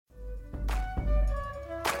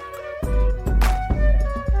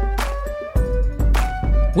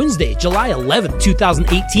Wednesday, July 11th,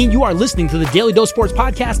 2018. You are listening to the Daly Dose Sports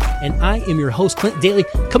Podcast, and I am your host, Clint Daly,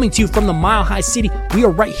 coming to you from the Mile High City. We are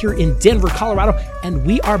right here in Denver, Colorado, and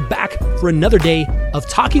we are back for another day of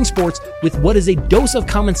talking sports with what is a dose of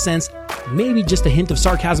common sense, maybe just a hint of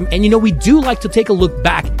sarcasm. And we do like to take a look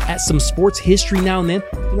back at some sports history now and then.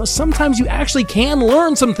 Sometimes you actually can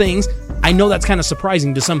learn some things. I know that's kind of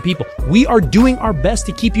surprising to some people. We are doing our best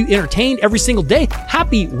to keep you entertained every single day.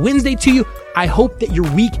 Happy Wednesday to you. I hope that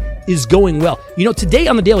your week is going well. Today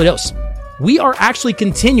on the Daly Dose, we are actually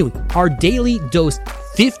continuing our Daly Dose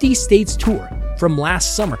 50 States tour from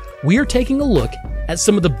last summer. We are taking a look at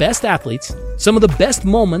some of the best athletes, some of the best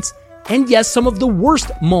moments, and yes, some of the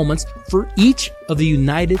worst moments for each of the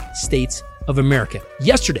United States of America.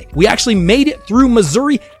 Yesterday, we actually made it through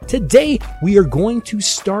Missouri. Today, we are going to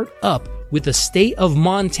start up with the state of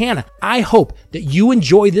Montana. I hope that you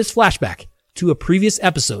enjoy this flashback to a previous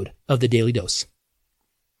episode of the Daly Dose.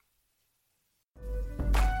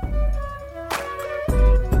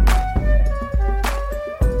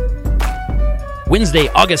 Wednesday,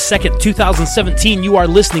 August 2nd, 2017, you are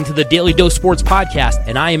listening to the Daly Dose Sports Podcast,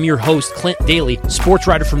 and I am your host, Clint Daly, sports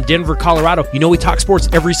writer from Denver, Colorado. We talk sports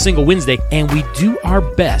every single Wednesday, and we do our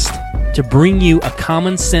best to bring you a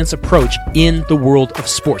common sense approach in the world of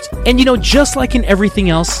sports. And just like in everything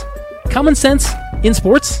else, common sense in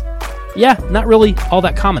sports, yeah, not really all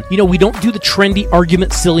that common. We don't do the trendy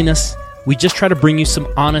argument silliness. We just try to bring you some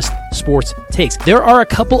honest sports takes. There are a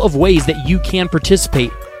couple of ways that you can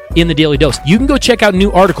participate in the Daly Dose. You can go check out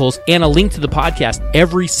new articles and a link to the podcast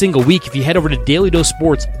every single week. If you head over to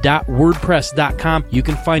dalydosesports.wordpress.com, you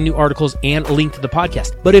can find new articles and a link to the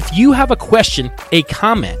podcast. But if you have a question, a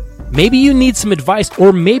comment, maybe you need some advice,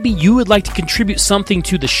 or maybe you would like to contribute something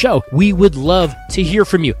to the show, we would love to hear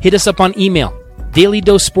from you. Hit us up on email,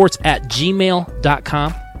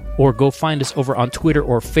 dalydosesports@gmail.com, or go find us over on Twitter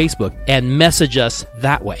or Facebook and message us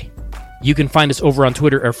that way. You can find us over on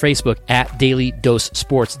Twitter or Facebook at Daly Dose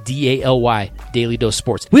Sports, DALY, Daly Dose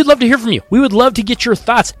Sports. We'd love to hear from you. We would love to get your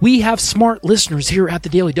thoughts. We have smart listeners here at the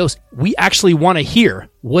Daly Dose. We actually want to hear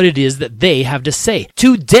what it is that they have to say.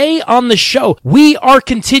 Today on the show, we are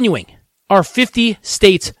continuing our 50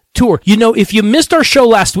 States tour. If you missed our show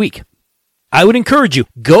last week, I would encourage you,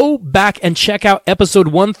 go back and check out episode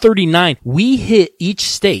 139. We hit each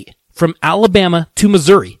state from Alabama to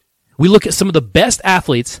Missouri. We look at some of the best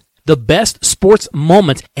athletes, the best sports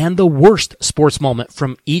moments, and the worst sports moment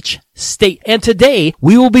from each state. And today,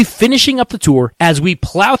 we will be finishing up the tour as we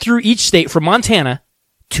plow through each state from Montana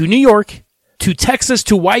to New York, to Texas,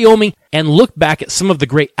 to Wyoming, and look back at some of the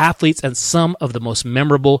great athletes and some of the most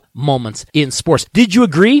memorable moments in sports. Did you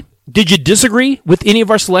agree? Did you disagree with any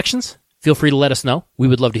of our selections? Feel free to let us know. We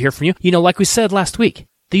would love to hear from you. Like we said last week,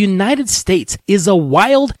 the United States is a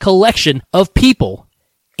wild collection of people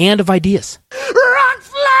and of ideas. Rock,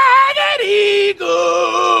 flag, and eagle.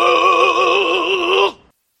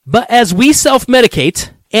 But as we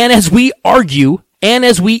self-medicate, and as we argue, and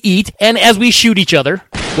as we eat, and as we shoot each other,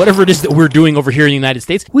 whatever it is that we're doing over here in the United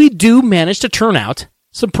States, we do manage to turn out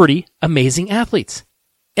some pretty amazing athletes.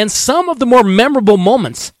 And some of the more memorable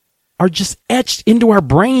moments are just etched into our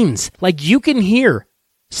brains. Like you can hear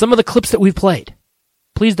some of the clips that we've played.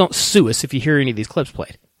 Please don't sue us if you hear any of these clips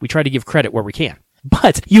played. We try to give credit where we can.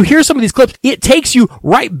 But you hear some of these clips, it takes you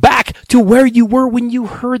right back to where you were when you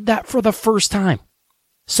heard that for the first time.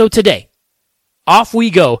 So today, off we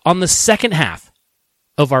go on the second half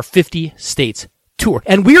of our 50 States tour.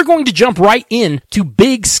 And we are going to jump right in to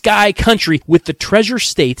Big Sky Country with the treasure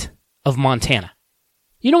state of Montana.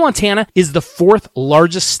 Montana is the fourth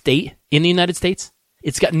largest state in the United States.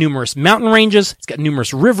 It's got numerous mountain ranges. It's got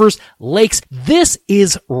numerous rivers, lakes. This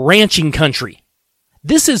is ranching country.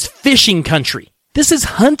 This is fishing country. This is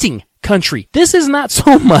hunting country. This is not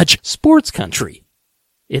so much sports country.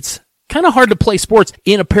 It's kind of hard to play sports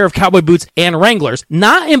in a pair of cowboy boots and Wranglers.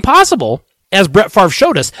 Not impossible, as Brett Favre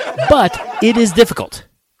showed us, but it is difficult.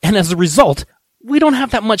 And as a result, we don't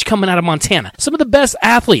have that much coming out of Montana. Some of the best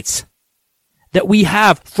athletes that we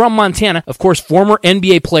have from Montana, of course, former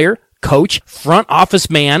NBA player, coach, front office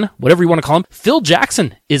man, whatever you want to call him, Phil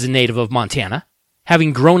Jackson is a native of Montana,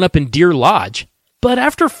 having grown up in Deer Lodge. But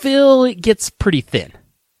after Phil, it gets pretty thin.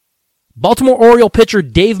 Baltimore Oriole pitcher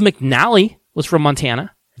Dave McNally was from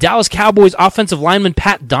Montana. Dallas Cowboys offensive lineman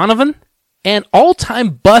Pat Donovan. And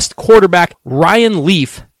all-time bust quarterback Ryan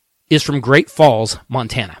Leaf is from Great Falls,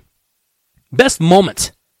 Montana. Best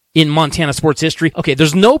moment in Montana sports history. Okay,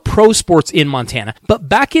 there's no pro sports in Montana, but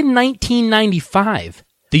back in 1995,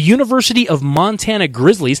 the University of Montana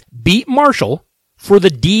Grizzlies beat Marshall for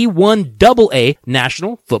the D1AA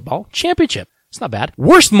National Football Championship. It's not bad.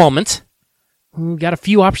 Worst moment, We got a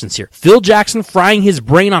few options here. Phil Jackson frying his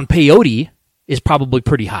brain on peyote is probably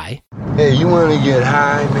pretty high. Hey, you want to get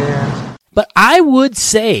high, man? But I would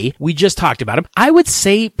say, we just talked about him, I would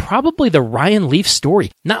say probably the Ryan Leaf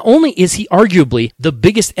story. Not only is he arguably the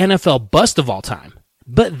biggest NFL bust of all time,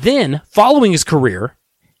 but then, following his career,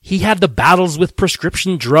 he had the battles with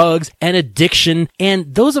prescription drugs and addiction,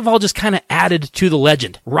 and those have all just kind of added to the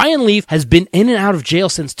legend. Ryan Leaf has been in and out of jail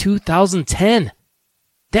since 2010.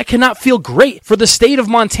 That cannot feel great for the state of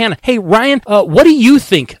Montana. Hey, Ryan, what do you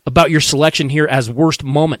think about your selection here as worst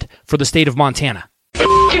moment for the state of Montana?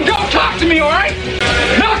 Don't talk to me, all right?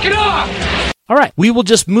 Knock it off! All right, we will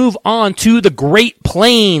just move on to the Great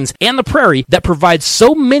Plains and the prairie that provides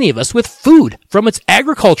so many of us with food from its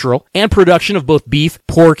agricultural and production of both beef,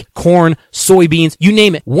 pork, corn, soybeans, you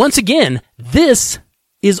name it. Once again, this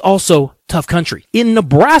is also tough country. In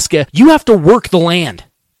Nebraska, you have to work the land.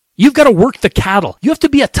 You've got to work the cattle. You have to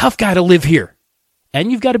be a tough guy to live here.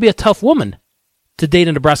 And you've got to be a tough woman to date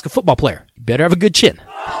a Nebraska football player. You better have a good chin,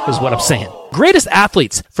 is what I'm saying. Greatest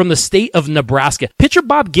athletes from the state of Nebraska. Pitcher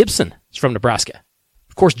Bob Gibson is from Nebraska.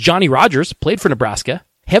 Of course, Johnny Rogers played for Nebraska.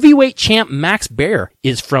 Heavyweight champ Max Baer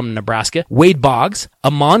is from Nebraska. Wade Boggs,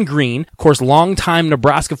 Amon Green, of course, longtime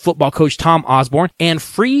Nebraska football coach Tom Osborne, and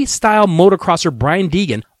freestyle motocrosser Brian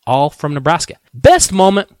Deegan, all from Nebraska. Best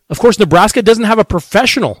moment, of course, Nebraska doesn't have a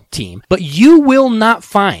professional team, but you will not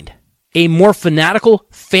find a more fanatical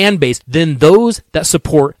fan base than those that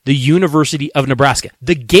support the University of Nebraska.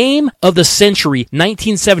 The game of the century,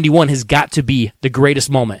 1971, has got to be the greatest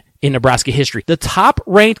moment in Nebraska history. The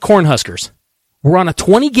top-ranked Cornhuskers were on a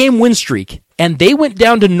 20-game win streak, and they went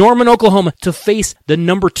down to Norman, Oklahoma to face the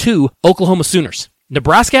number 2 Oklahoma Sooners.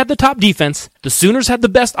 Nebraska had the top defense. The Sooners had the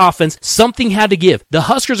best offense. Something had to give. The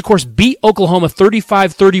Huskers, of course, beat Oklahoma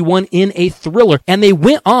 35-31 in a thriller, and they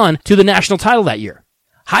went on to the national title that year.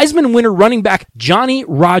 Heisman winner running back Johnny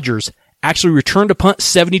Rogers actually returned a punt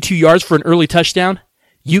 72 yards for an early touchdown.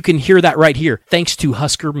 You can hear that right here, thanks to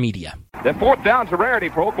Husker Media. The fourth down's a rarity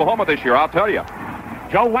for Oklahoma this year, I'll tell you.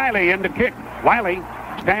 Joe Wiley in the kick. Wiley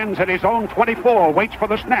stands at his own 24, waits for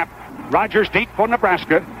the snap. Rogers deep for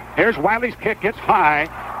Nebraska. Here's Wiley's kick. It's high.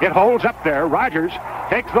 It holds up there. Rogers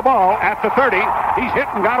takes the ball at the 30. He's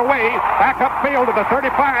hit and got away. Back upfield to the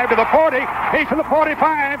 35, to the 40. He's to the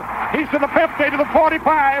 45. He's to the 50, to the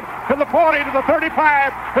 45, to the 40, to the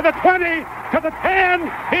 35, to the 20, to the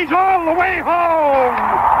 10. He's all the way home.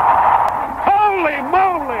 Holy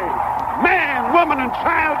moly. Man, woman, and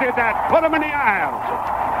child did that. Put them in the aisles.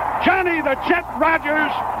 Johnny the Jet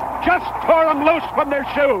Rogers just tore them loose from their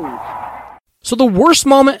shoes. So the worst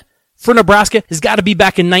moment for Nebraska has got to be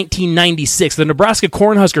back in 1996. The Nebraska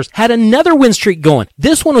Cornhuskers had another win streak going.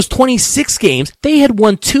 This one was 26 games. They had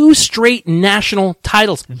won 2 straight national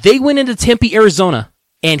titles. They went into Tempe, Arizona,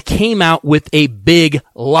 and came out with a big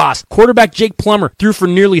loss. Quarterback Jake Plummer threw for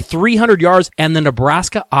nearly 300 yards, and the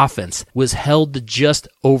Nebraska offense was held to just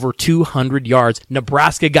over 200 yards.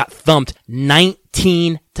 Nebraska got thumped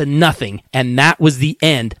 19-0, and that was the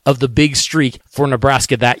end of the big streak for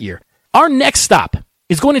Nebraska that year. Our next stop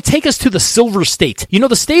is going to take us to the Silver State. You know,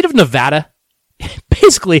 the state of Nevada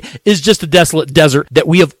basically is just a desolate desert that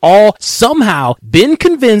we have all somehow been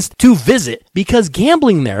convinced to visit because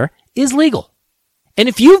gambling there is legal. And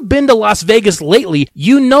if you've been to Las Vegas lately,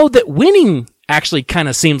 you know that winning actually kind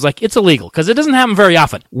of seems like it's illegal because it doesn't happen very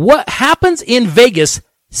often. What happens in Vegas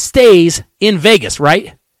stays in Vegas,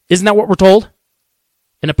 right? Isn't that what we're told?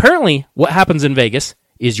 And apparently what happens in Vegas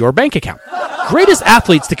is your bank account. Greatest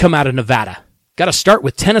athletes to come out of Nevada. Got to start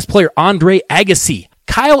with tennis player Andre Agassi.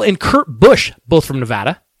 Kyle and Kurt Busch, both from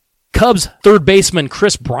Nevada. Cubs third baseman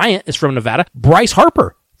Chris Bryant is from Nevada. Bryce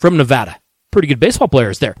Harper from Nevada. Pretty good baseball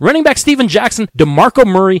players there. Running back Steven Jackson, DeMarco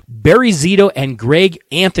Murray, Barry Zito, and Greg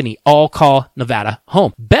Anthony all call Nevada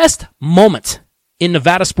home. Best moment in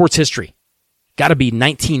Nevada sports history. Got to be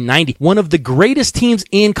 1990. One of the greatest teams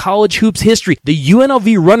in college hoops history. The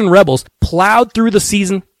UNLV Running Rebels plowed through the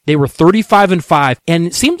season. They were 35-5, and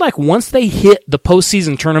it seemed like once they hit the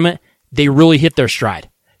postseason tournament, they really hit their stride.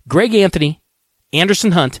 Greg Anthony,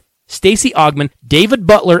 Anderson Hunt, Stacey Augmon, David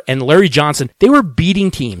Butler, and Larry Johnson, they were beating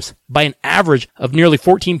teams by an average of nearly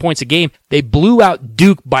 14 points a game. They blew out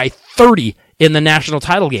Duke by 30 in the national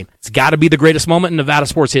title game. It's got to be the greatest moment in Nevada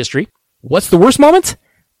sports history. What's the worst moment?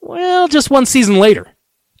 Well, just one season later.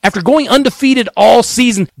 After going undefeated all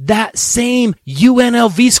season, that same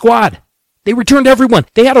UNLV squad, they returned everyone.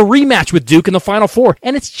 They had a rematch with Duke in the Final Four,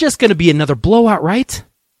 and it's just going to be another blowout, right?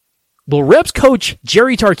 Well, Rebs coach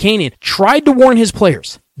Jerry Tarkanian tried to warn his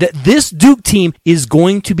players that this Duke team is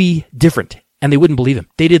going to be different, and they wouldn't believe him.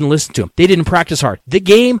 They didn't listen to him. They didn't practice hard. The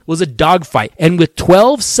game was a dogfight, and with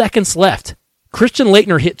 12 seconds left, Christian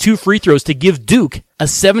Laettner hit 2 free throws to give Duke a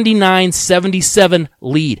 79-77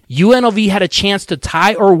 lead. UNLV had a chance to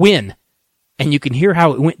tie or win, and you can hear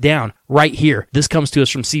how it went down right here. This comes to us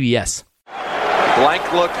from CBS.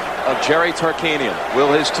 Blank look of Jerry Tarkanian.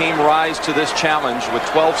 Will his team rise to this challenge with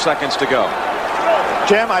 12 seconds to go?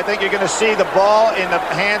 Jim, I think you're going to see the ball in the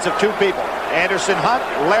hands of 2 people. Anderson Hunt,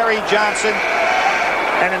 Larry Johnson.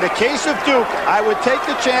 And in the case of Duke, I would take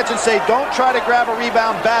the chance and say, don't try to grab a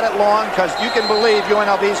rebound, bat it long, because you can believe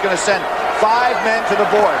UNLV is going to send 5 men to the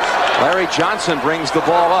boards. Larry Johnson brings the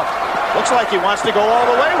ball up. Looks like he wants to go all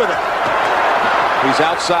the way with it. He's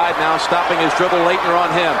outside now, stopping his dribble. Laettner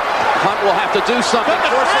on him. Hunt will have to do something.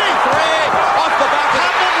 Force it. 3 off the back of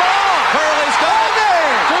the long. Hurley's done it.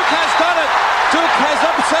 Duke has done it. Duke has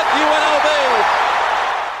upset UNLV.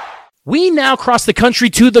 We now cross the country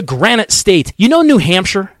to the Granite State. You know New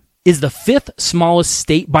Hampshire is the 5th smallest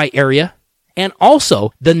state by area and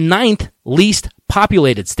also the 9th least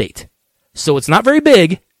populated state. So it's not very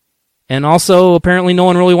big, and also apparently no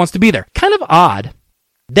one really wants to be there. Kind of odd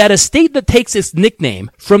that a state that takes its nickname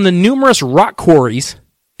from the numerous rock quarries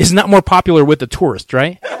is not more popular with the tourists,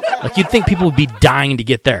 right? Like you'd think people would be dying to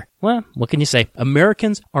get there. Well, what can you say?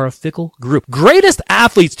 Americans are a fickle group. Greatest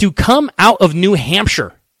athletes to come out of New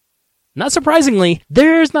Hampshire. Not surprisingly,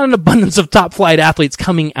 there's not an abundance of top-flight athletes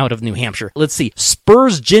coming out of New Hampshire. Let's see.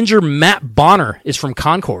 Spurs ginger Matt Bonner is from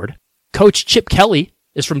Concord. Coach Chip Kelly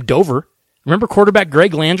is from Dover. Remember quarterback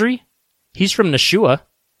Greg Landry? He's from Nashua.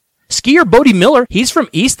 Skier Bodie Miller, he's from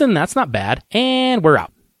Easton. That's not bad. And we're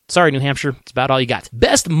out. Sorry, New Hampshire. It's about all you got.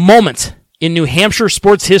 Best moment in New Hampshire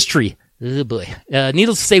sports history. Oh boy.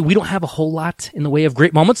 Needless to say, we don't have a whole lot in the way of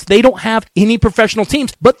great moments. They don't have any professional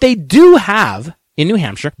teams, but they do have, in New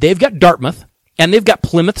Hampshire, they've got Dartmouth and they've got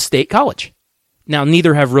Plymouth State College. Now,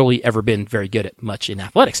 neither have really ever been very good at much in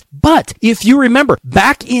athletics. But if you remember,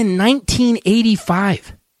 back in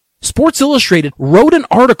 1985, Sports Illustrated wrote an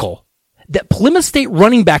article that Plymouth State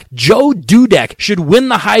running back Joe Dudek should win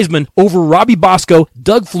the Heisman over Robbie Bosco,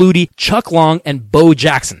 Doug Flutie, Chuck Long, and Bo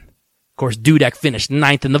Jackson. Of course, Dudek finished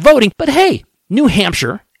 9th in the voting, but hey, New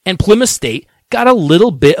Hampshire and Plymouth State got a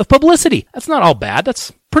little bit of publicity. That's not all bad.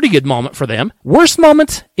 That's a pretty good moment for them. Worst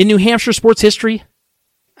moment in New Hampshire sports history?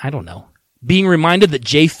 I don't know. Being reminded that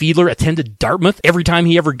Jay Fiedler attended Dartmouth every time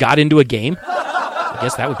he ever got into a game? I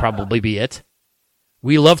guess that would probably be it.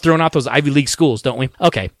 We love throwing out those Ivy League schools, don't we?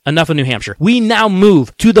 Okay, enough of New Hampshire. We now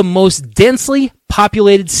move to the most densely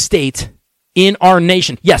populated state in our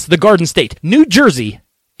nation. Yes, the Garden State. New Jersey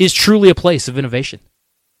is truly a place of innovation.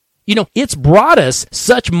 You know, it's brought us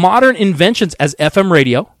such modern inventions as FM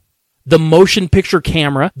radio, the motion picture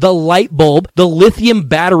camera, the light bulb, the lithium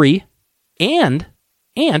battery, and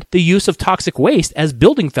the use of toxic waste as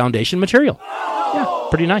building foundation material. Yeah,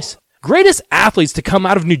 pretty nice. Greatest athletes to come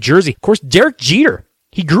out of New Jersey. Of course, Derek Jeter.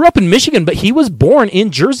 He grew up in Michigan, but he was born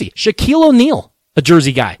in Jersey. Shaquille O'Neal, a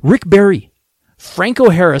Jersey guy. Rick Barry, Franco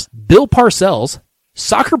Harris, Bill Parcells,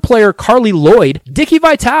 soccer player Carly Lloyd. Dickie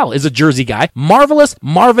Vitale is a Jersey guy. Marvelous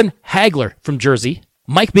Marvin Hagler from Jersey.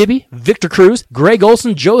 Mike Bibby, Victor Cruz, Greg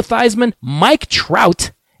Olson, Joe Theismann, Mike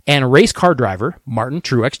Trout, and race car driver Martin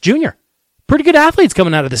Truex Jr. Pretty good athletes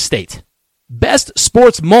coming out of this state. Best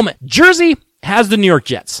sports moment. Jersey has the New York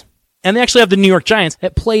Jets. And they actually have the New York Giants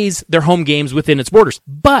that plays their home games within its borders.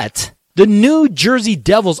 But the New Jersey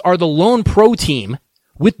Devils are the lone pro team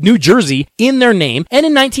with New Jersey in their name. And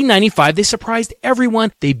in 1995, they surprised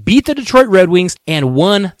everyone. They beat the Detroit Red Wings and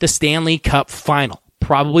won the Stanley Cup final.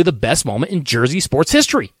 Probably the best moment in Jersey sports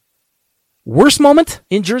history. Worst moment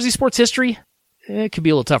in Jersey sports history? It could be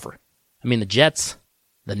a little tougher. I mean, the Jets,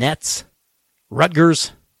 the Nets,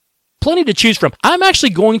 Rutgers, plenty to choose from. I'm actually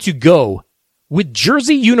going to go with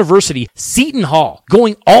Jersey University, Seton Hall,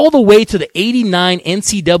 going all the way to the 89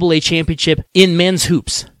 NCAA championship in men's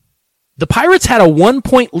hoops. The Pirates had a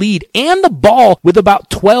 1-point lead and the ball with about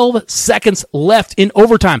 12 seconds left in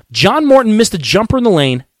overtime. John Morton missed a jumper in the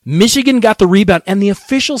lane. Michigan got the rebound, and the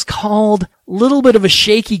officials called a little bit of a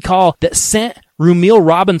shaky call that sent Rumeal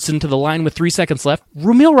Robinson to the line with 3 seconds left.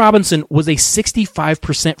 Rumeal Robinson was a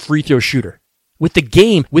 65% free throw shooter. With the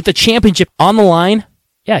game, with the championship on the line,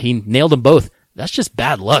 yeah, he nailed them both. That's just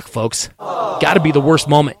bad luck, folks. Got to be the worst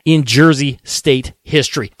moment in Jersey State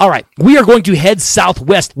history. All right, we are going to head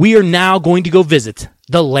southwest. We are now going to go visit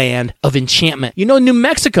the land of enchantment. You know, New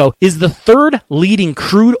Mexico is the 3rd leading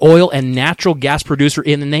crude oil and natural gas producer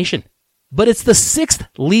in the nation. But it's the 6th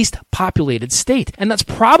least populated state. And that's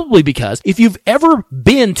probably because if you've ever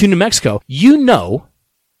been to New Mexico, you know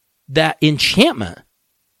that enchantment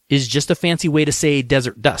is just a fancy way to say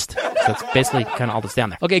desert dust. So that's basically kind of all that's down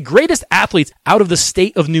there. Okay, greatest athletes out of the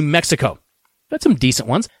state of New Mexico. Got some decent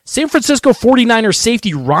ones. San Francisco 49ers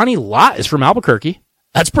safety Ronnie Lott is from Albuquerque.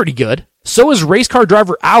 That's pretty good. So is race car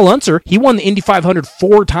driver Al Unser. He won the Indy 500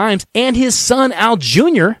 4 times, and his son Al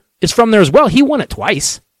Jr. is from there as well. He won it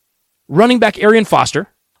twice. Running back Arian Foster.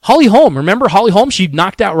 Holly Holm. Remember Holly Holm? She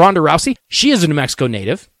knocked out Ronda Rousey. She is a New Mexico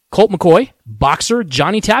native. Colt McCoy. Boxer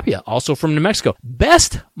Johnny Tapia, also from New Mexico.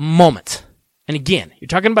 Best moment. And again, you're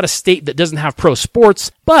talking about a state that doesn't have pro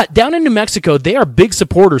sports, but down in New Mexico, they are big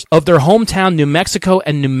supporters of their hometown New Mexico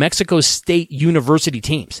and New Mexico State University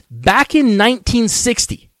teams. Back in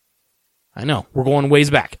 1960, I know, we're going ways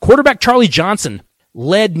back, quarterback Charlie Johnson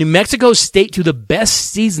led New Mexico State to the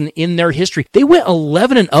best season in their history. They went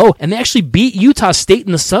 11-0, and they actually beat Utah State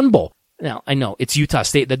in the Sun Bowl. Now, I know, it's Utah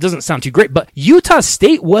State. That doesn't sound too great, but Utah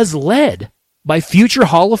State was led by future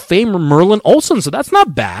Hall of Famer Merlin Olsen, so that's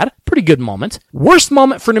not bad. Pretty good moment. Worst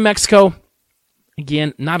moment for New Mexico,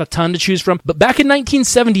 again, not a ton to choose from, but back in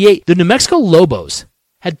 1978, the New Mexico Lobos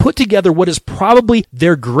had put together what is probably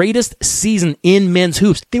their greatest season in men's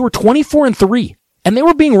hoops. They were 24-3, and they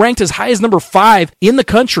were being ranked as high as number 5 in the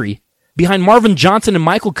country behind Marvin Johnson and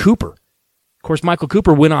Michael Cooper. Of course, Michael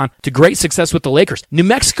Cooper went on to great success with the Lakers. New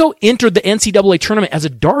Mexico entered the NCAA tournament as a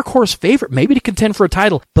dark horse favorite, maybe to contend for a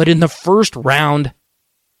title, but in the first round,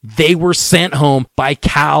 they were sent home by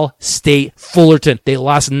Cal State Fullerton. They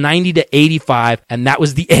lost 90-85, and that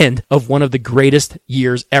was the end of one of the greatest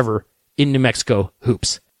years ever in New Mexico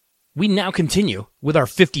hoops. We now continue with our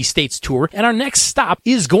 50 states tour, and our next stop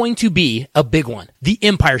is going to be a big one. The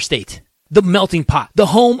Empire State, the melting pot, the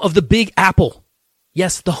home of the Big Apple.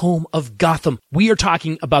 Yes, the home of Gotham. We are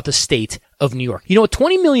talking about the state of New York. You know, with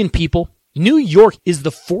 20 million people, New York is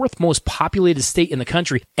the 4th most populated state in the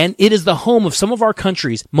country, and it is the home of some of our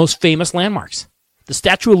country's most famous landmarks. The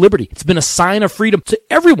Statue of Liberty, it's been a sign of freedom to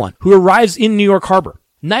everyone who arrives in New York Harbor.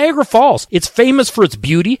 Niagara Falls, it's famous for its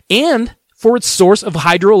beauty and for its source of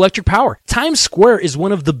hydroelectric power. Times Square is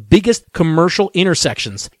one of the biggest commercial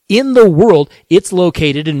intersections in the world. It's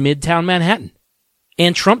located in Midtown Manhattan.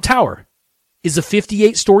 And Trump Tower is a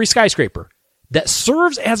 58-story skyscraper that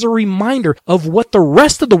serves as a reminder of what the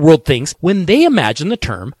rest of the world thinks when they imagine the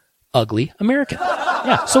term ugly American.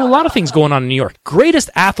 Yeah, so a lot of things going on in New York.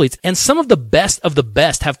 Greatest athletes and some of the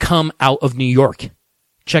best have come out of New York.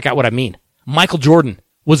 Check out what I mean. Michael Jordan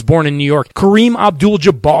was born in New York. Kareem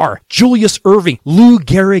Abdul-Jabbar, Julius Erving, Lou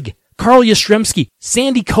Gehrig, Carl Yastrzemski,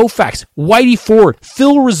 Sandy Koufax, Whitey Ford,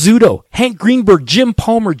 Phil Rizzuto, Hank Greenberg, Jim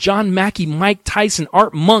Palmer, John Mackey, Mike Tyson,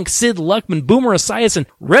 Art Monk, Sid Luckman, Boomer Esiason,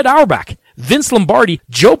 Red Auerbach, Vince Lombardi,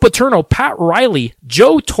 Joe Paterno, Pat Riley,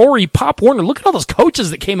 Joe Torre, Pop Warner. Look at all those coaches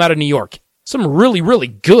that came out of New York. Some really, really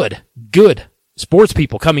good sports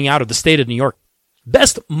people coming out of the state of New York.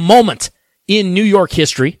 Best moment in New York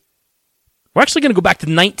history. We're actually going to go back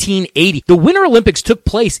to 1980. The Winter Olympics took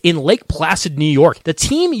place in Lake Placid, New York. The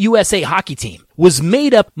Team USA hockey team was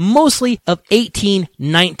made up mostly of 18,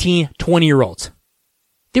 19, 20-year-olds.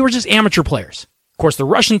 They were just amateur players. Of course, the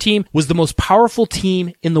Russian team was the most powerful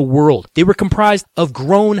team in the world. They were comprised of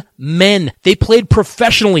grown men. They played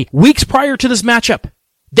professionally. Weeks prior to this matchup,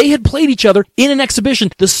 they had played each other in an exhibition.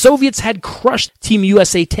 The Soviets had crushed Team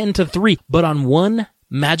USA 10-3, but on one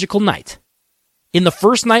magical night, in the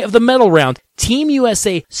first night of the medal round, Team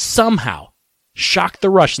USA somehow shocked the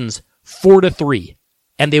Russians 4-3,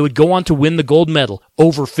 and they would go on to win the gold medal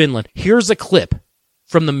over Finland. Here's a clip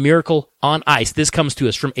from the Miracle on Ice. This comes to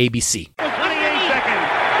us from ABC. 28 seconds.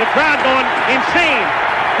 The crowd going insane.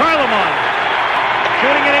 Karloman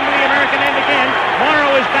shooting it into the American end again.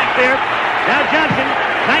 Morrow is back there. Now Johnson,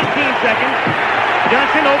 19 seconds.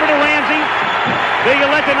 Johnson over to Ramsey.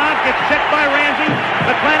 Bilyaletdinov gets checked by Ramsey.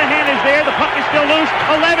 McClanahan is there. The puck is still loose.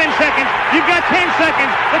 11 seconds. You've got 10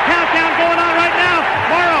 seconds. The countdown going on right now.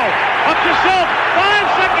 Morrow up to Silk.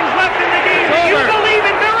 5 seconds left in the game. Do you believe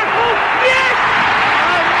in miracles? Yes!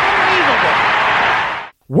 Unbelievable.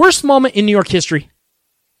 Worst moment in New York history.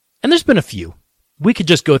 And there's been a few. We could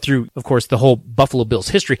just go through, of course, the whole Buffalo Bills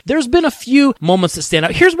history. There's been a few moments that stand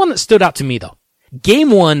out. Here's one that stood out to me, though.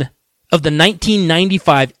 Game 1 of the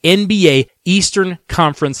 1995 NBA Eastern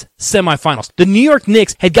Conference semifinals. The New York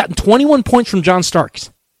Knicks had gotten 21 points from John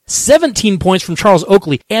Starks, 17 points from Charles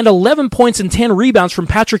Oakley, and 11 points and 10 rebounds from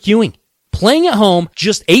Patrick Ewing. Playing at home,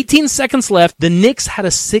 just 18 seconds left, the Knicks had a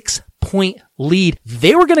 6-point lead.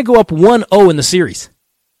 They were going to go up 1-0 in the series.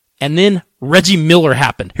 And then Reggie Miller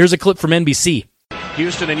happened. Here's a clip from NBC.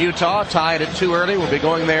 Houston and Utah tied it too early. We'll be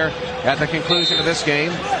going there at the conclusion of this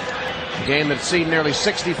game. A game that's seen nearly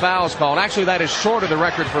 60 fouls called. Actually, that is short of the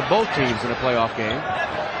record for both teams in a playoff game.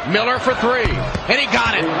 Miller for three, and he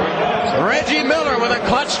got it. Reggie Miller with a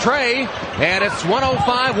clutch tray, and it's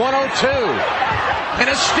 105-102. And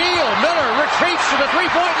a steal. Miller retreats to the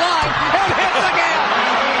three-point line and hits again.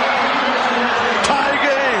 Tie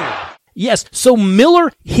game. Yes, so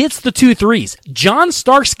Miller hits the 2 threes. John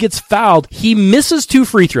Starks gets fouled. He misses 2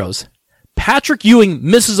 free throws. Patrick Ewing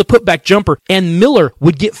misses a putback jumper, and Miller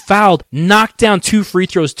would get fouled, knock down 2 free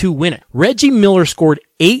throws to win it. Reggie Miller scored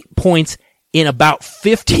 8 points in about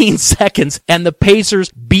 15 seconds, and the Pacers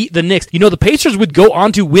beat the Knicks. You know, the Pacers would go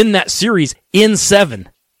on to win that series in 7.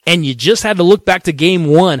 And you just had to look back to game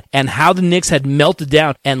 1 and how the Knicks had melted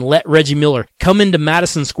down and let Reggie Miller come into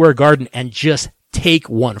Madison Square Garden and just take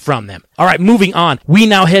one from them. All right, moving on. We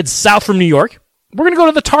now head south from New York. We're going to go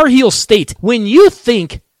to the Tar Heel State. When you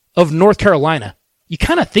think of North Carolina, you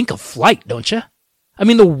kind of think of flight, don't you? I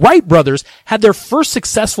mean, the Wright brothers had their first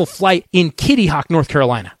successful flight in Kitty Hawk, North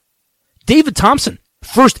Carolina. David Thompson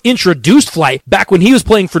first introduced flight back when he was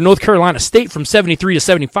playing for North Carolina State from 73 to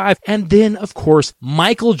 75. And then, of course,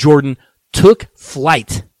 Michael Jordan took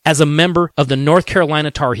flight as a member of the North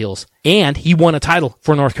Carolina Tar Heels, and he won a title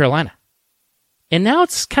for North Carolina. And now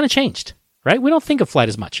it's kind of changed, right? We don't think of flight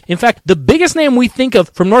as much. In fact, the biggest name we think of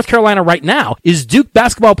from North Carolina right now is Duke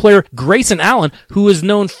basketball player Grayson Allen, who is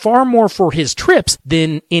known far more for his trips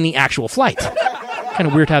than any actual flight. Kind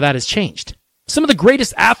of weird how that has changed. Some of the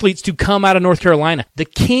greatest athletes to come out of North Carolina. The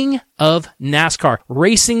king of NASCAR,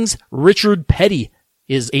 racing's Richard Petty,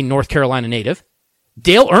 is a North Carolina native.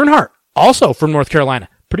 Dale Earnhardt, also from North Carolina.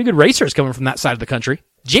 Pretty good racers coming from that side of the country.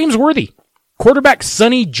 James Worthy, quarterback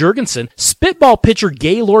Sonny Jurgensen, spitball pitcher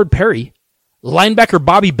Gaylord Perry, linebacker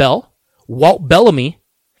Bobby Bell, Walt Bellamy,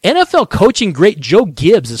 NFL coaching great Joe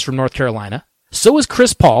Gibbs is from North Carolina. So is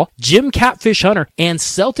Chris Paul, Jim Catfish Hunter, and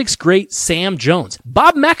Celtics great Sam Jones.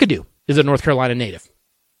 Bob McAdoo is a North Carolina native.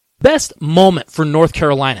 Best moment for North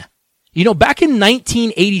Carolina. You know, back in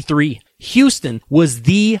 1983, Houston was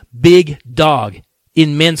the big dog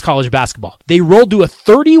in men's college basketball. They rolled to a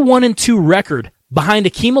 31-2 record behind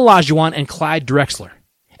Akeem Olajuwon and Clyde Drexler.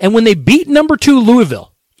 And when they beat number 2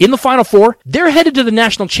 Louisville in the Final Four, they're headed to the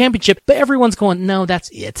national championship, but everyone's going, no, that's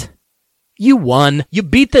it. You won. You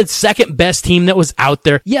beat the second best team that was out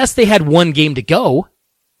there. Yes, they had one game to go,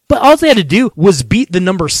 but all they had to do was beat the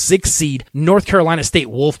number 6 seed North Carolina State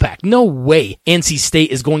Wolfpack. No way NC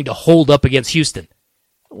State is going to hold up against Houston.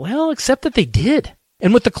 Well, except that they did.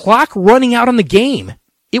 And with the clock running out on the game,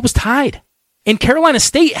 it was tied. And Carolina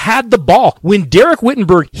State had the ball when Derek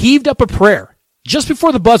Wittenberg heaved up a prayer just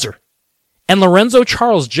before the buzzer. And Lorenzo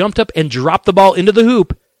Charles jumped up and dropped the ball into the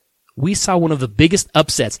hoop. We saw one of the biggest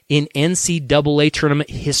upsets in NCAA tournament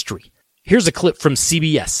history. Here's a clip from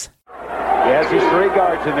CBS. He has his 3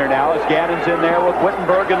 guards in there now as Gannon's in there with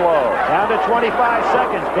Wittenberg and Lowe. Down to 25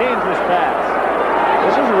 seconds. Dangerous pass.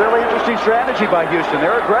 This is a really interesting strategy by Houston.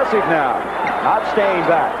 They're aggressive now, not staying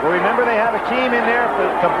back. Well, remember they have Akeem in there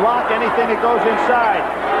to block anything that goes inside.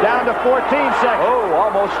 Down to 14 seconds. Oh,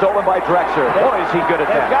 almost stolen by Drexler. Boy, is he good at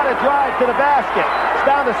that. They've got to drive to the basket. It's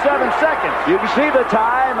down to 7 seconds. You can see the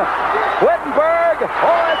time. Wittenberg.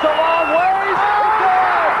 Oh, that's a long ways.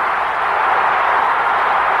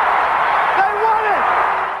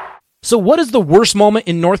 So what is the worst moment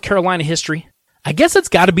in North Carolina history? I guess it's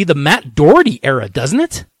got to be the Matt Doherty era, doesn't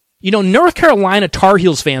it? You know, North Carolina Tar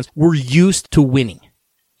Heels fans were used to winning.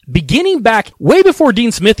 Beginning back way before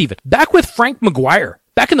Dean Smith even, back with Frank McGuire,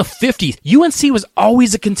 back in the 50s, UNC was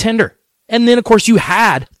always a contender. And then, of course, you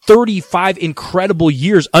had 35 incredible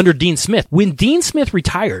years under Dean Smith. When Dean Smith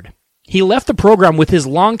retired, he left the program with his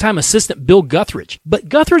longtime assistant, Bill Guthridge. But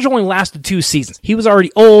Guthridge only lasted 2 seasons. He was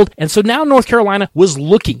already old, and so now North Carolina was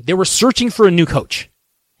looking. They were searching for a new coach.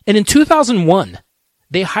 And in 2001,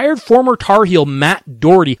 they hired former Tar Heel Matt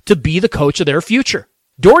Doherty to be the coach of their future.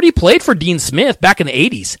 Doherty played for Dean Smith back in the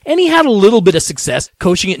 80s, and he had a little bit of success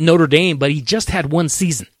coaching at Notre Dame, but he just had 1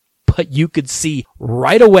 season. But you could see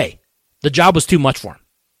right away the job was too much for him.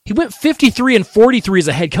 He went 53-43 as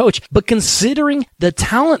a head coach, but considering the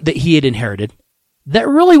talent that he had inherited, that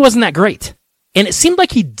really wasn't that great. And it seemed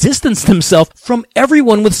like he distanced himself from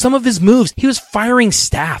everyone with some of his moves. He was firing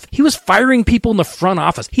staff. He was firing people in the front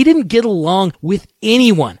office. He didn't get along with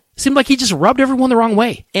anyone. It seemed like he just rubbed everyone the wrong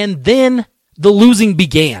way. And then the losing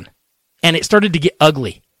began, and it started to get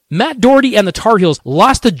ugly. Matt Doherty and the Tar Heels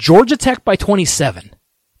lost to Georgia Tech by 27.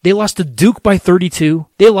 They lost to Duke by 32.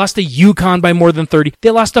 They lost to UConn by more than 30. They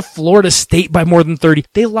lost to Florida State by more than 30.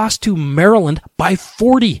 They lost to Maryland by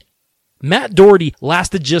 40. Matt Doherty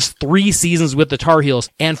lasted just 3 seasons with the Tar Heels,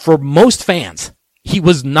 and for most fans, he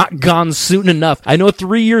was not gone soon enough. I know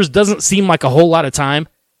 3 years doesn't seem like a whole lot of time.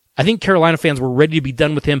 I think Carolina fans were ready to be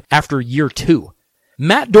done with him after year 2.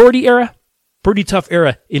 Matt Doherty era, pretty tough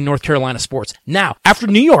era in North Carolina sports. Now, after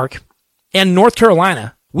New York and North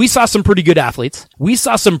Carolina, we saw some pretty good athletes. We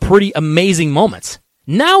saw some pretty amazing moments.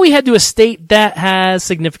 Now we head to a state that has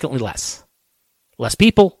significantly less. Less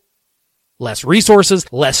people, less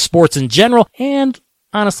resources, less sports in general, and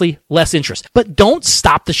honestly, less interest. But don't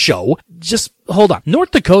stop the show. Just hold on. North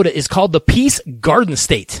Dakota is called the Peace Garden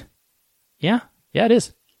State. Yeah, it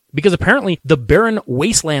is. Because apparently the barren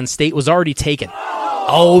wasteland state was already taken.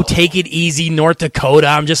 Oh, take it easy, North Dakota.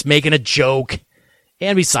 I'm just making a joke.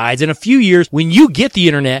 And besides, in a few years, when you get the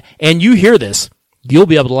internet and you hear this, you'll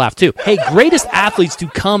be able to laugh too. Hey, greatest athletes to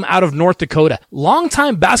come out of North Dakota.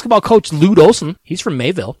 Longtime basketball coach Lou Olson. He's from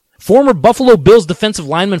Mayville. Former Buffalo Bills defensive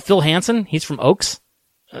lineman Phil Hansen. He's from Oaks.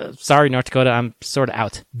 Sorry, North Dakota, I'm sort of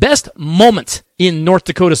out. Best moment in North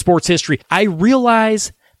Dakota sports history. I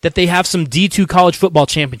realize that they have some D2 college football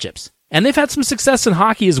championships. And they've had some success in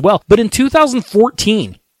hockey as well. But in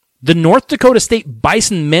 2014, the North Dakota State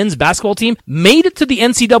Bison men's basketball team made it to the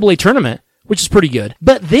NCAA tournament, which is pretty good.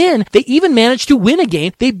 But then they even managed to win a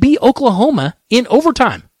game. They beat Oklahoma in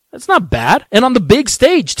overtime. That's not bad. And on the big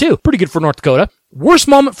stage, too. Pretty good for North Dakota. Worst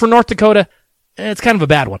moment for North Dakota, it's kind of a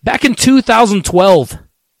bad one. Back in 2012,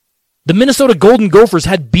 the Minnesota Golden Gophers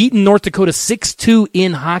had beaten North Dakota 6-2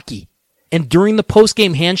 in hockey. And during the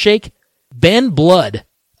post-game handshake, Ben Blood,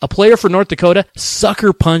 a player for North Dakota,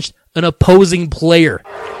 sucker punched an opposing player.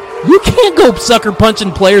 You can't go sucker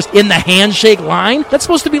punching players in the handshake line. That's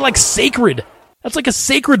supposed to be like sacred. That's like a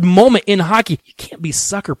sacred moment in hockey. You can't be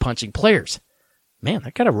sucker punching players. Man,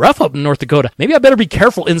 they're kind of rough up in North Dakota. Maybe I better be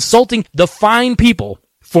careful insulting the fine people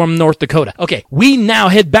from North Dakota. Okay, we now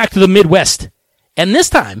head back to the Midwest. And this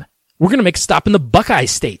time, we're going to make a stop in the Buckeye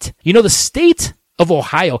State. You know, the state of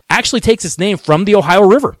Ohio actually takes its name from the Ohio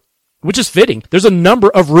River, which is fitting. There's a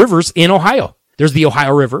number of rivers in Ohio. There's the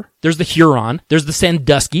Ohio River, there's the Huron, there's the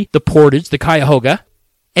Sandusky, the Portage, the Cuyahoga.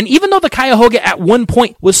 And even though the Cuyahoga at one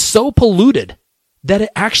point was so polluted that it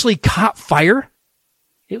actually caught fire,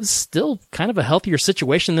 it was still kind of a healthier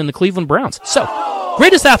situation than the Cleveland Browns. So,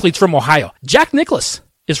 greatest athletes from Ohio. Jack Nicklaus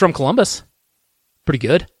is from Columbus. Pretty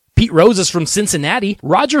good. Pete Rose is from Cincinnati.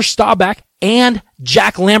 Roger Staubach and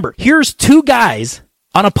Jack Lambert. Here's two guys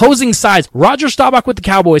on opposing sides. Roger Staubach with the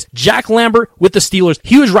Cowboys, Jack Lambert with the Steelers.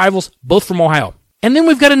 Huge rivals, both from Ohio. And then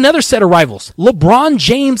we've got another set of rivals. LeBron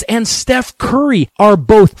James and Steph Curry are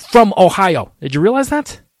both from Ohio. Did you realize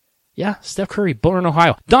that? Yeah, Steph Curry, born in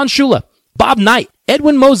Ohio. Don Shula, Bob Knight,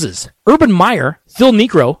 Edwin Moses, Urban Meyer, Phil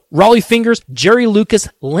Necro, Raleigh Fingers, Jerry Lucas,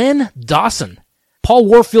 Len Dawson, Paul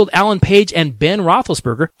Warfield, Alan Page, and Ben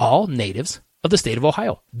Roethlisberger, all natives of the state of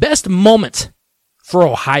Ohio. Best moment for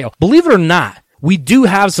Ohio. Believe it or not, we do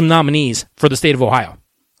have some nominees for the state of Ohio.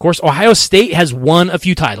 Of course, Ohio State has won a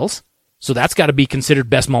few titles, so that's got to be considered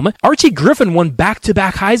best moment. Archie Griffin won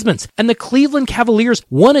back-to-back Heismans, and the Cleveland Cavaliers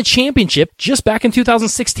won a championship just back in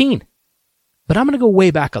 2016. But I'm going to go way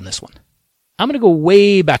back on this one.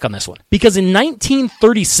 Because in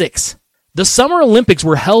 1936, the Summer Olympics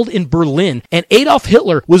were held in Berlin, and Adolf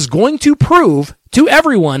Hitler was going to prove to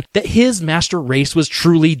everyone that his master race was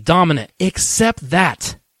truly dominant. Except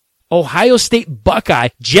that Ohio State Buckeye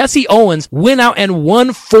Jesse Owens went out and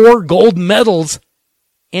won 4 gold medals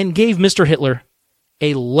and gave Mr. Hitler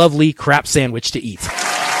a lovely crap sandwich to eat.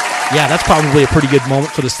 Yeah, that's probably a pretty good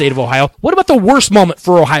moment for the state of Ohio. What about the worst moment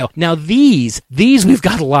for Ohio? Now these we've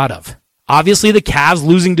got a lot of. Obviously the Cavs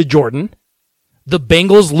losing to Jordan, the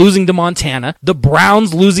Bengals losing to Montana, the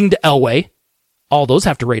Browns losing to Elway. All those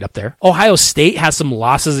have to rate up there. Ohio State has some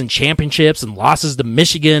losses in championships and losses to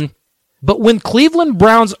Michigan. But when Cleveland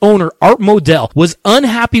Browns owner Art Modell was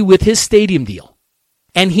unhappy with his stadium deal,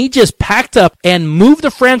 and he just packed up and moved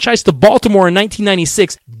the franchise to Baltimore in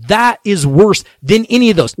 1996, that is worse than any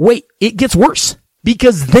of those. Wait, it gets worse.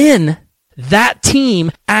 Because then that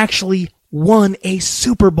team actually won a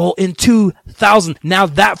Super Bowl in 2000. Now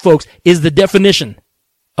that, folks, is the definition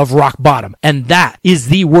of rock bottom. And that is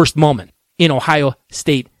the worst moment in Ohio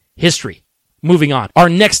State history. Moving on. Our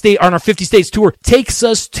next state on our 50 States tour takes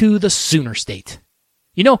us to the Sooner State.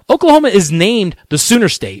 You know, Oklahoma is named the Sooner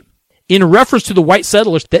State in reference to the white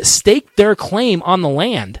settlers that staked their claim on the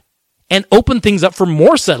land and opened things up for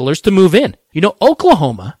more settlers to move in. You know,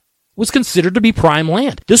 Oklahoma was considered to be prime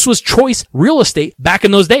land. This was choice real estate back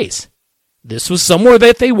in those days. This was somewhere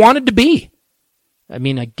that they wanted to be. I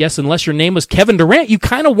mean, I guess unless your name was Kevin Durant, you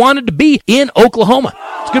kind of wanted to be in Oklahoma.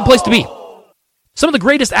 It's a good place to be. Some of the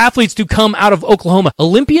greatest athletes to come out of Oklahoma.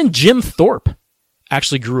 Olympian Jim Thorpe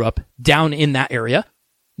actually grew up down in that area.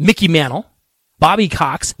 Mickey Mantle, Bobby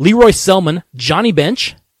Cox, Leroy Selman, Johnny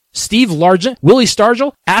Bench, Steve Largent, Willie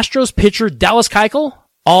Stargell, Astros pitcher Dallas Keuchel,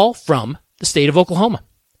 all from the state of Oklahoma.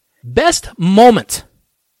 Best moment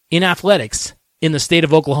in athletics in the state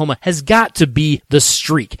of Oklahoma has got to be the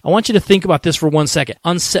streak. I want you to think about this for 1 second.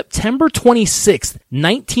 On September 26th,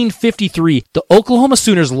 1953, the Oklahoma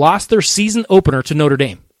Sooners lost their season opener to Notre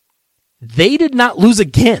Dame. They did not lose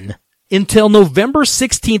again until November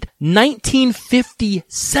 16th,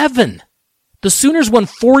 1957. The Sooners won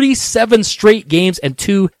 47 straight games and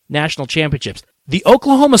 2 national championships. The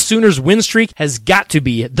Oklahoma Sooners win streak has got to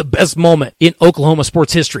be the best moment in Oklahoma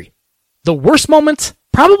sports history. The worst moment?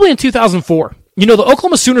 Probably in 2004. You know, the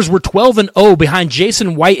Oklahoma Sooners were 12-0 behind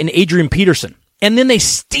Jason White and Adrian Peterson. And then they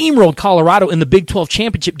steamrolled Colorado in the Big 12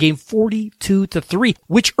 championship game 42-3,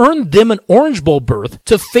 which earned them an Orange Bowl berth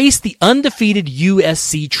to face the undefeated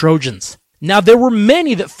USC Trojans. Now, there were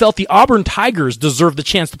many that felt the Auburn Tigers deserved the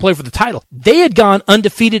chance to play for the title. They had gone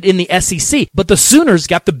undefeated in the SEC, but the Sooners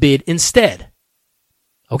got the bid instead.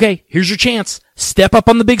 Okay, here's your chance. Step up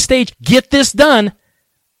on the big stage. Get this done.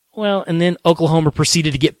 Well, and then Oklahoma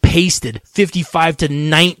proceeded to get pasted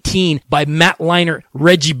 55-19 by Matt Leinart,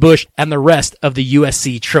 Reggie Bush, and the rest of the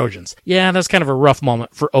USC Trojans. Yeah, that's kind of a rough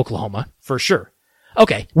moment for Oklahoma, for sure.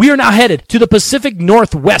 Okay, we are now headed to the Pacific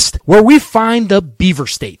Northwest, where we find the Beaver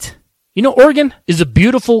State. You know, Oregon is a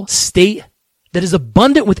beautiful state that is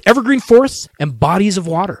abundant with evergreen forests and bodies of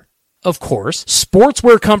water. Of course,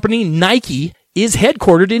 sportswear company Nike is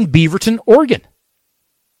headquartered in Beaverton, Oregon.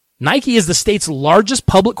 Nike is the state's largest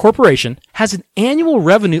public corporation, has an annual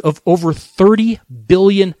revenue of over $30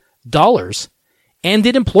 billion, and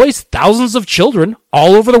it employs thousands of children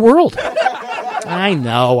all over the world. I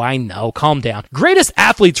know. Calm down. Greatest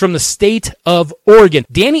athletes from the state of Oregon.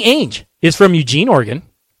 Danny Ainge is from Eugene, Oregon.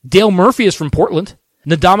 Dale Murphy is from Portland.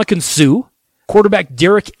 Ndamukong Suh. Quarterback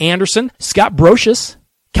Derek Anderson. Scott Brocious.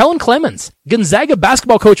 Kellen Clemens. Gonzaga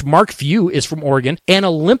basketball coach Mark Few is from Oregon. And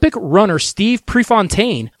Olympic runner Steve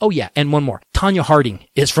Prefontaine. Oh yeah, and one more. Tanya Harding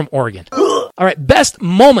is from Oregon. All right, best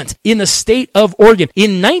moment in the state of Oregon.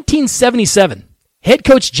 In 1977, head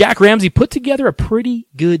coach Jack Ramsey put together a pretty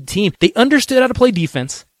good team. They understood how to play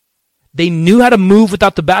defense. They knew how to move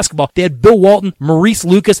without the basketball. They had Bill Walton, Maurice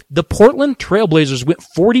Lucas. The Portland Trailblazers went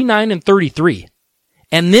 49-33.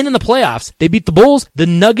 And then in the playoffs, they beat the Bulls, the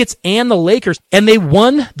Nuggets, and the Lakers, and they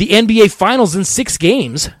won the NBA Finals in 6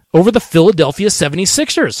 games over the Philadelphia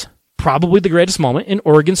 76ers. Probably the greatest moment in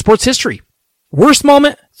Oregon sports history. Worst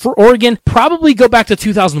moment for Oregon, probably go back to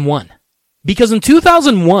 2001. Because in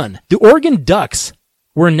 2001, the Oregon Ducks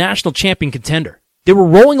were a national champion contender. They were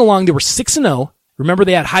rolling along, they were 6-0. Remember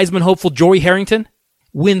they had Heisman hopeful Joey Harrington?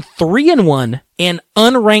 When 3-1 and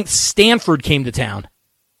unranked Stanford came to town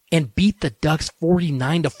and beat the Ducks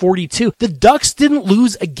 49-42. The Ducks didn't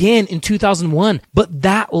lose again in 2001, but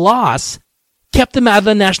that loss kept them out of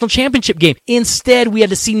the national championship game. Instead, we had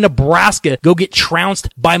to see Nebraska go get trounced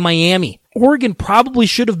by Miami. Oregon probably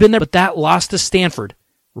should have been there, but that loss to Stanford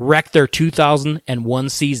wrecked their 2001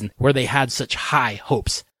 season where they had such high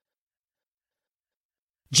hopes.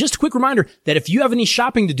 Just a quick reminder that if you have any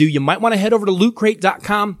shopping to do, you might want to head over to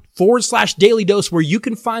lootcrate.com/Daly Dose, where you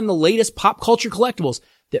can find the latest pop culture collectibles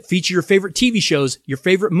that feature your favorite TV shows, your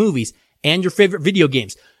favorite movies, and your favorite video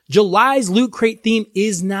games. July's Loot Crate theme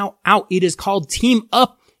is now out. It is called Team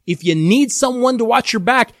Up. If you need someone to watch your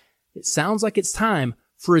back, it sounds like it's time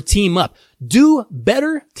for a team up. Do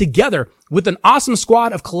better together with an awesome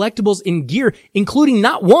squad of collectibles and gear, including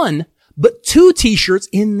not 1, but 2 t-shirts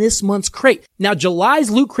in this month's crate. Now, July's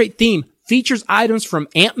Loot Crate theme features items from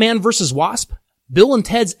Ant-Man vs. Wasp, Bill and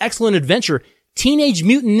Ted's Excellent Adventure, Teenage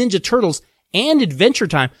Mutant Ninja Turtles, and Adventure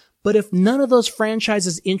Time. But if none of those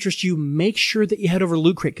franchises interest you, make sure that you head over to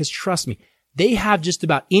Loot Crate, because trust me, they have just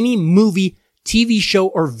about any movie, TV show,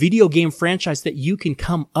 or video game franchise that you can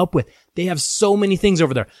come up with. They have so many things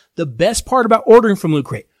over there. The best part about ordering from Loot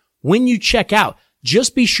Crate, when you check out,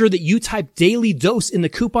 just be sure that you type Daily Dose in the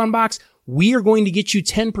coupon box. We are going to get you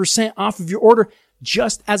 10% off of your order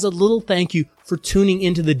just as a little thank you for tuning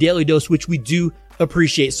into the Daily Dose, which we do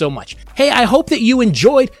appreciate so much. Hey, I hope that you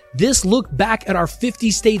enjoyed this look back at our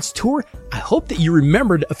 50 states tour. I hope that you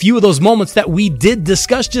remembered a few of those moments that we did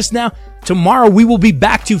discuss just now. Tomorrow we will be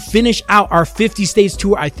back to finish out our 50 states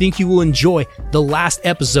tour. I think you will enjoy the last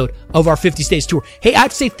episode of our 50 states tour. Hey, I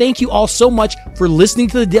have to say thank you all so much for listening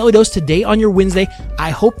to the Daily Dose today on your Wednesday.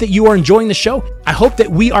 I hope that you are enjoying the show. I hope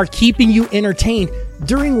that we are keeping you entertained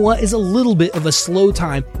during what is a little bit of a slow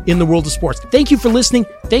time in the world of sports. Thank you for listening.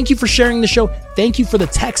 Thank you for sharing the show. Thank you for the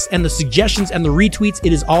texts and the suggestions and the retweets.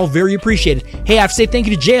 It is all very appreciated. Hey, I have to say thank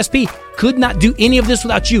you to JSP. Could not do any of this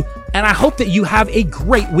without you. And I hope that you have a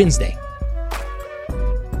great Wednesday.